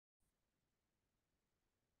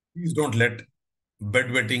Please don't let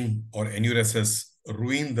bedwetting or enuresis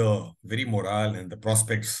ruin the very morale and the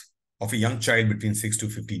prospects of a young child between 6 to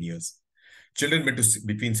 15 years. Children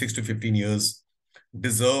between 6 to 15 years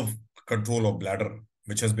deserve control of bladder,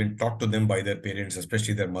 which has been taught to them by their parents,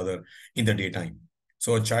 especially their mother, in the daytime.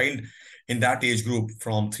 So a child in that age group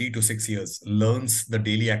from 3 to 6 years learns the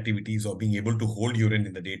daily activities of being able to hold urine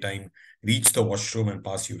in the daytime, reach the washroom and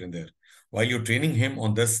pass urine there. While you're training him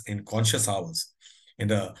on this in conscious hours, in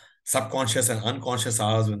the subconscious and unconscious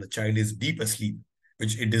hours when the child is deep asleep,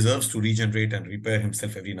 which it deserves to regenerate and repair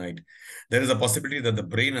himself every night, there is a possibility that the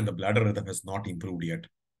brain and the bladder rhythm has not improved yet.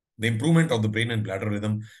 The improvement of the brain and bladder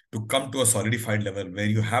rhythm to come to a solidified level where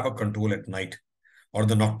you have a control at night or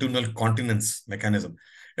the nocturnal continence mechanism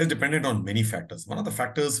is dependent on many factors. One of the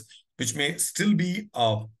factors which may still be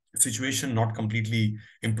a situation not completely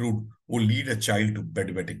improved will lead a child to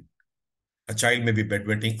bedwetting. A child may be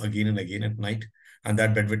bedwetting again and again at night, and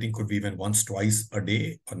that bedwetting could be even once, twice a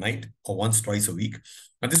day, a night, or once, twice a week.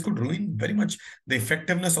 And this could ruin very much the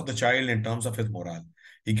effectiveness of the child in terms of his morale.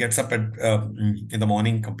 He gets up in the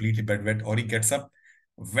morning completely bedwet, or he gets up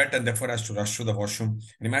wet and therefore has to rush to the washroom.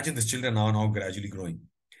 And imagine these children are now gradually growing.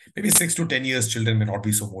 Maybe 6 to 10 years, children may not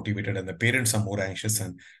be so motivated, and the parents are more anxious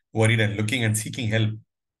and worried and looking and seeking help.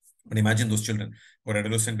 But imagine those children who are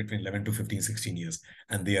adolescent between 11 to 15, 16 years,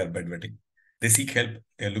 and they are bedwetting. They seek help.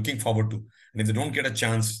 They are looking forward to. And if they don't get a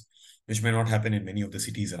chance, which may not happen in many of the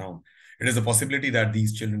cities around, it is a possibility that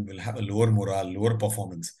these children will have a lower morale, lower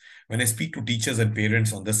performance. When I speak to teachers and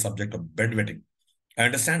parents on this subject of bedwetting, I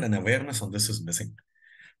understand an awareness on this is missing.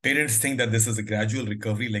 Parents think that this is a gradual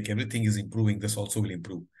recovery, like everything is improving, this also will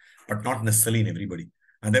improve, but not necessarily in everybody.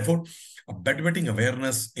 And therefore, a bedwetting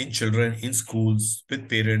awareness in children, in schools, with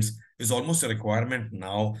parents is almost a requirement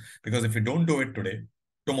now, because if you don't do it today,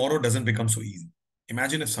 tomorrow doesn't become so easy.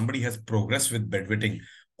 Imagine if somebody has progressed with bedwetting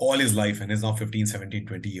all his life and is now 15, 17,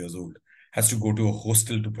 20 years old, has to go to a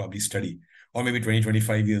hostel to probably study, or maybe 20,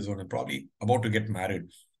 25 years old and probably about to get married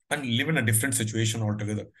and live in a different situation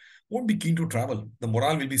altogether, won't be keen to travel. The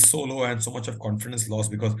morale will be so low and so much of confidence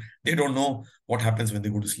lost because they don't know what happens when they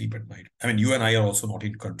go to sleep at night. I mean, you and I are also not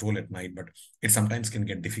in control at night, but it sometimes can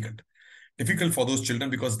get difficult. Difficult for those children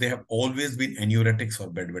because they have always been anuretics or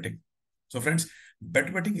bedwetting. So, friends,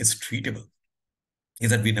 bedwetting is treatable. Is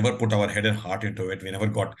that we never put our head and heart into it. We never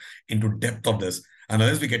got into depth of this. And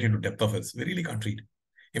unless we get into depth of it, we really can't treat.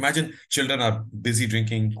 Imagine children are busy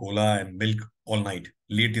drinking cola and milk all night,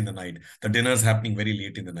 late in the night. The dinner is happening very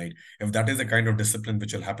late in the night. If that is the kind of discipline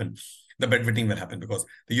which will happen, the bedwetting will happen because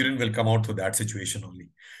the urine will come out through that situation only.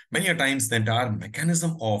 Many a times, the entire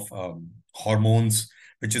mechanism of hormones,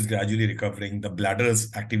 which is gradually recovering, the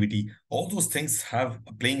bladder's activity, all those things have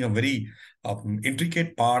playing a very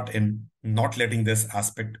intricate part in not letting this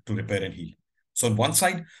aspect to repair and heal. So on one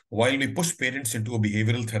side, while we push parents into a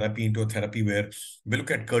behavioral therapy, into a therapy where we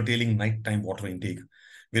look at curtailing nighttime water intake,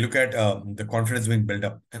 we look at the confidence being built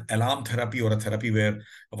up, an alarm therapy or a therapy where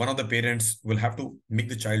one of the parents will have to make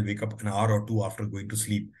the child wake up an hour or two after going to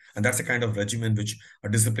sleep. And that's a kind of regimen which a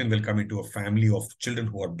discipline will come into a family of children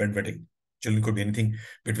who are bedwetting. Children could be anything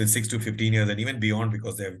between 6 to 15 years and even beyond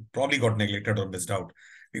because they've probably got neglected or missed out.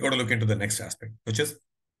 We got to look into the next aspect, which is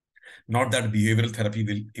not that behavioral therapy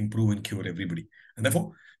will improve and cure everybody. And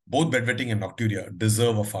therefore, both bedwetting and nocturia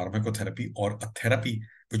deserve a pharmacotherapy or a therapy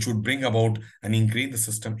which would bring about and ingrain the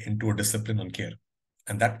system into a discipline and care.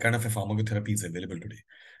 And that kind of a pharmacotherapy is available today.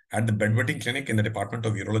 At the bedwetting clinic in the Department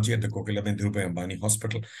of Urology at the Kokilaben Dhirubhai Ambani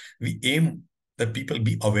Hospital, we aim that people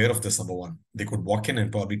be aware of this, number one. They could walk in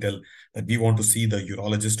and probably tell that we want to see the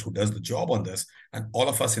urologist who does the job on this. And all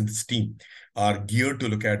of us in this team are geared to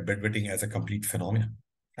look at bedwetting as a complete phenomenon.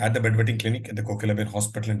 At the bedwetting clinic at the Kokilaben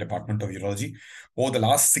Hospital and Department of Urology, over the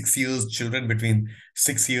last 6 years, children between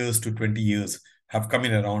 6 years to 20 years have come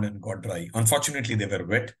in around and got dry. Unfortunately, they were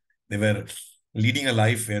wet. They were leading a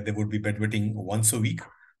life where they would be bedwetting once a week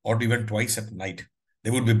or even twice at night. They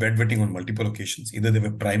would be bedwetting on multiple occasions. Either they were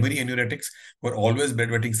primary anuretics who were always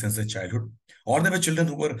bedwetting since their childhood, or there were children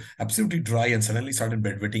who were absolutely dry and suddenly started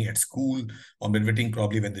bedwetting at school, or bedwetting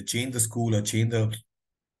probably when they changed the school or changed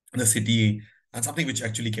the city, and something which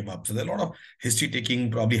actually came up. So there's a lot of history taking,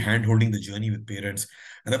 probably hand holding the journey with parents.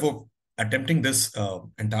 And therefore, attempting this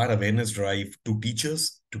entire awareness drive to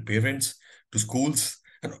teachers, to parents, to schools,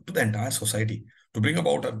 and to the entire society to bring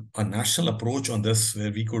about a national approach on this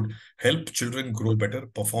where we could help children grow better,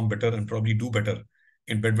 perform better, and probably do better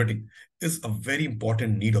in bedwetting is a very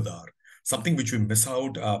important need of the hour. Something which we miss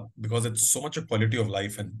out because it's so much a quality of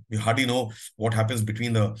life, and we hardly know what happens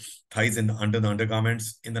between the thighs and under the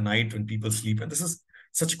undergarments in the night when people sleep. And this is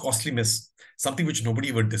such a costly miss, something which nobody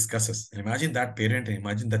ever discusses. And imagine that parent and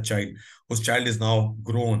imagine that child whose child is now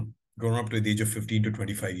grown up to the age of 15 to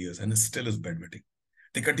 25 years and still is bedwetting.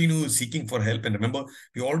 They continue seeking for help. And remember,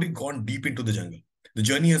 we've already gone deep into the jungle. The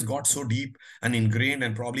journey has got so deep and ingrained,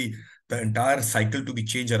 and probably the entire cycle to be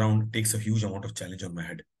changed around takes a huge amount of challenge on my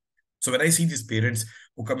head. So when I see these parents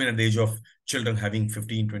who come in at the age of children having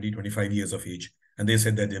 15, 20, 25 years of age, and they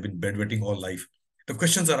said that they've been bedwetting all life, the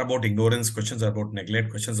questions are about ignorance, questions are about neglect,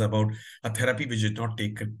 questions are about a therapy which did not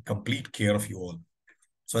take complete care of you all.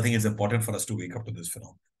 So I think it's important for us to wake up to this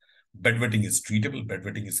phenomenon. Bedwetting is treatable,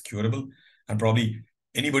 bedwetting is curable, and probably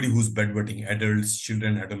anybody who's bedwetting, adults,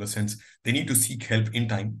 children, adolescents, they need to seek help in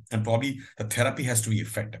time, and probably the therapy has to be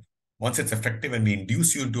effective. Once it's effective and we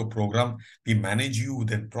induce you into a program, we manage you,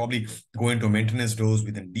 then probably go into maintenance dose,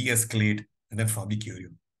 we then de-escalate, and then probably cure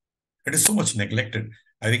you. It is so much neglected.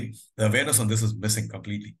 I think the awareness on this is missing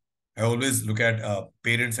completely. I always look at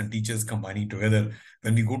parents and teachers combining together.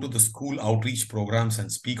 When we go to the school outreach programs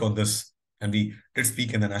and speak on this, and we did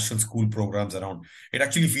speak in the national school programs around, it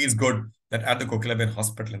actually feels good that at the Kokilaben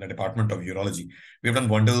Hospital in the Department of Urology, we have done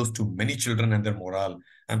wonders to many children and their morale.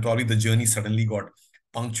 And probably the journey suddenly got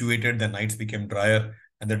punctuated, the nights became drier,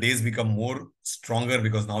 and the days become more stronger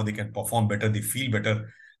because now they can perform better, they feel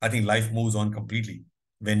better. I think life moves on completely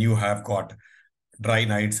when you have got dry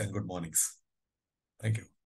nights and good mornings. Thank you.